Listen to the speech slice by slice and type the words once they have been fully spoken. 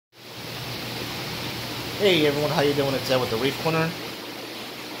Hey everyone, how you doing? It's Ed with the Reef Corner.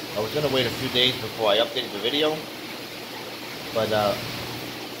 I was gonna wait a few days before I updated the video, but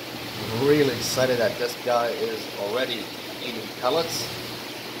really excited that this guy is already eating pellets.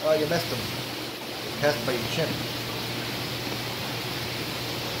 Oh, you missed him. You passed by your chin.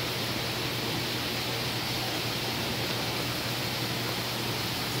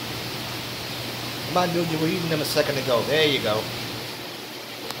 Come on, dude, you were eating them a second ago. There you go.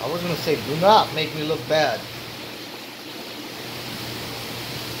 I was gonna say, do not make me look bad.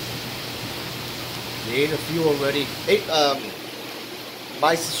 You ate a few already. 8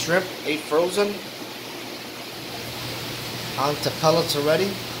 mice shrimp, 8 frozen. Onto pellets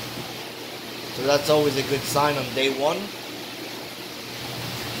already. So that's always a good sign on day one.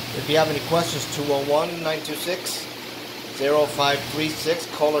 If you have any questions, 201-926-0536.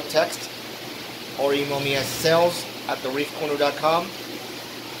 Call or text. Or email me at sales@TheReefCorner.com.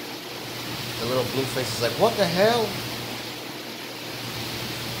 The little blue face is like, what the hell?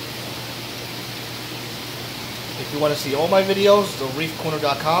 If you want to see all my videos,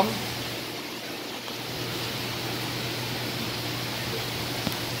 TheReefCorner.com.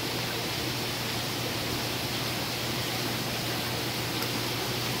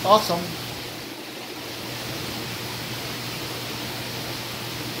 Awesome.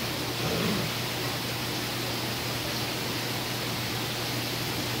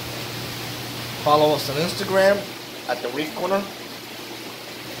 Follow us on Instagram at The Reef Corner.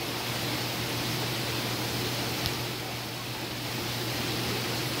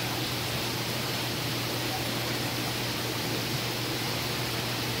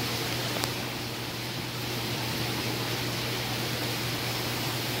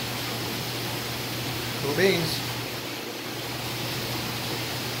 Cool beans.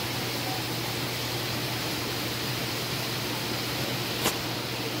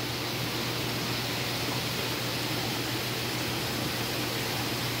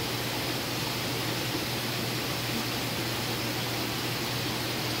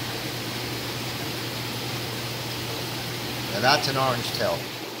 Now that's an orange tail.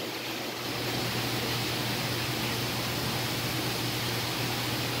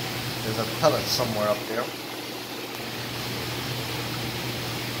 There's a pellet somewhere up there.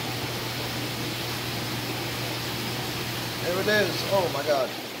 There it is. Oh my god.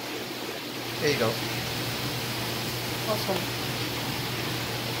 There you go. Awesome.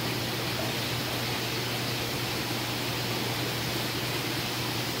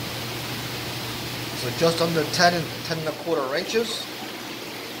 So just under 10 and a quarter inches.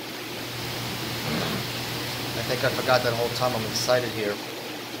 I think I forgot that whole time. I'm excited here.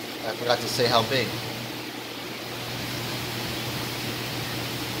 I forgot to say how big.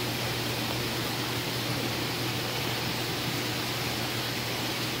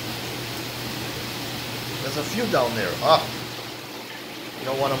 There's a few down there. Ah, you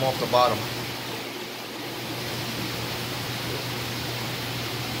don't want them off the bottom.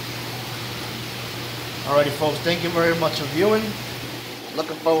 Alrighty folks, thank you very much for viewing.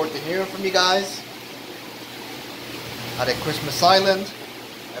 Looking forward to hearing from you guys. Out at Christmas Island.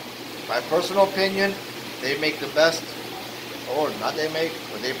 My personal opinion, they make the best, or not they make,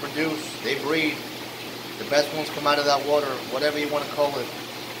 but they produce, they breed. The best ones come out of that water, whatever you want to call it.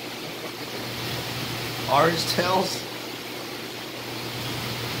 Orange tails,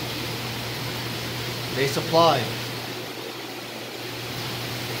 they supply.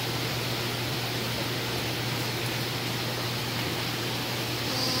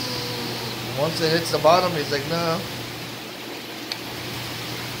 Once it hits the bottom, he's like, no.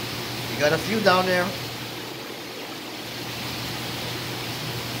 You got a few down there.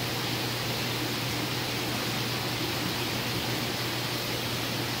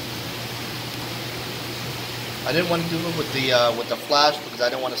 I didn't want to do it with the flash because I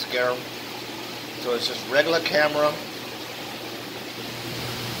didn't want to scare them. So it's just regular camera.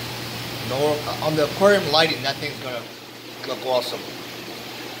 No, on the aquarium lighting, that thing's gonna look awesome.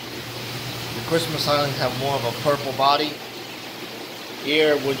 The Christmas Island have more of a purple body.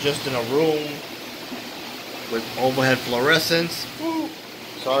 Here we're just in a room with overhead fluorescence. Woo.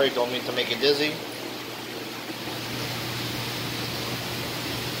 Sorry, don't mean to make you dizzy.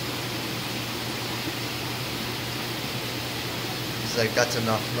 It's like, that's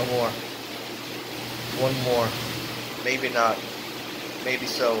enough, no more. One more. Maybe not. Maybe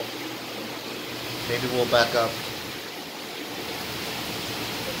so. Maybe we'll back up.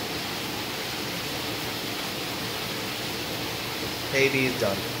 Maybe it's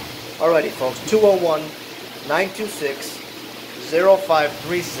done. Alrighty folks,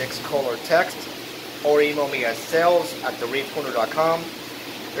 201-926-0536. Call or text. Or email me at sales@TheReefCorner.com.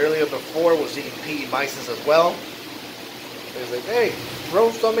 earlier before was eating pea mysis as well. He's like, hey,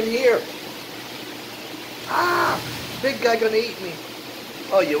 throw some in here. Ah, big guy gonna eat me.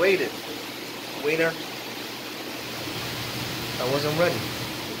 Oh, you ate it, wiener. I wasn't ready.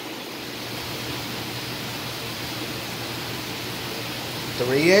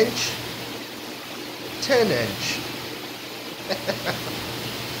 "3" 10".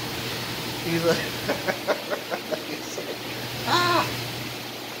 He's like, he's like, ah,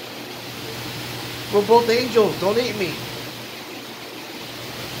 we're both angels, don't eat me.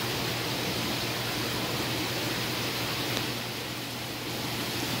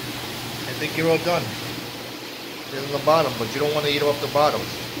 I think you're all done. This is the bottom, but you don't want to eat off the bottom.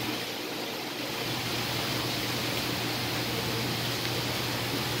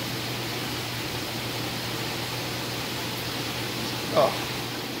 Oh,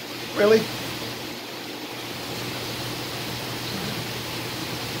 really?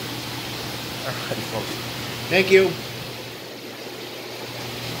 Alright, folks. Thank you.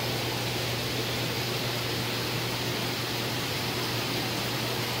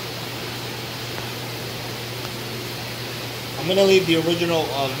 I'm going to leave the original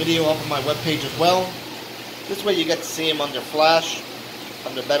video up on my webpage as well. This way you get to see them under flash,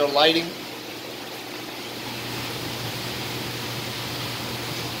 under better lighting.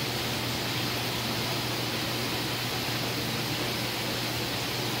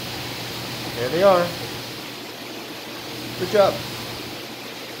 There they are. Good job.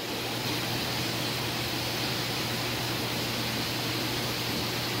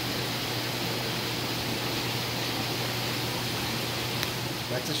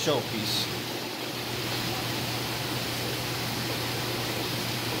 That's a showpiece.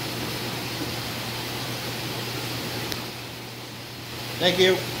 Thank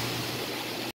you.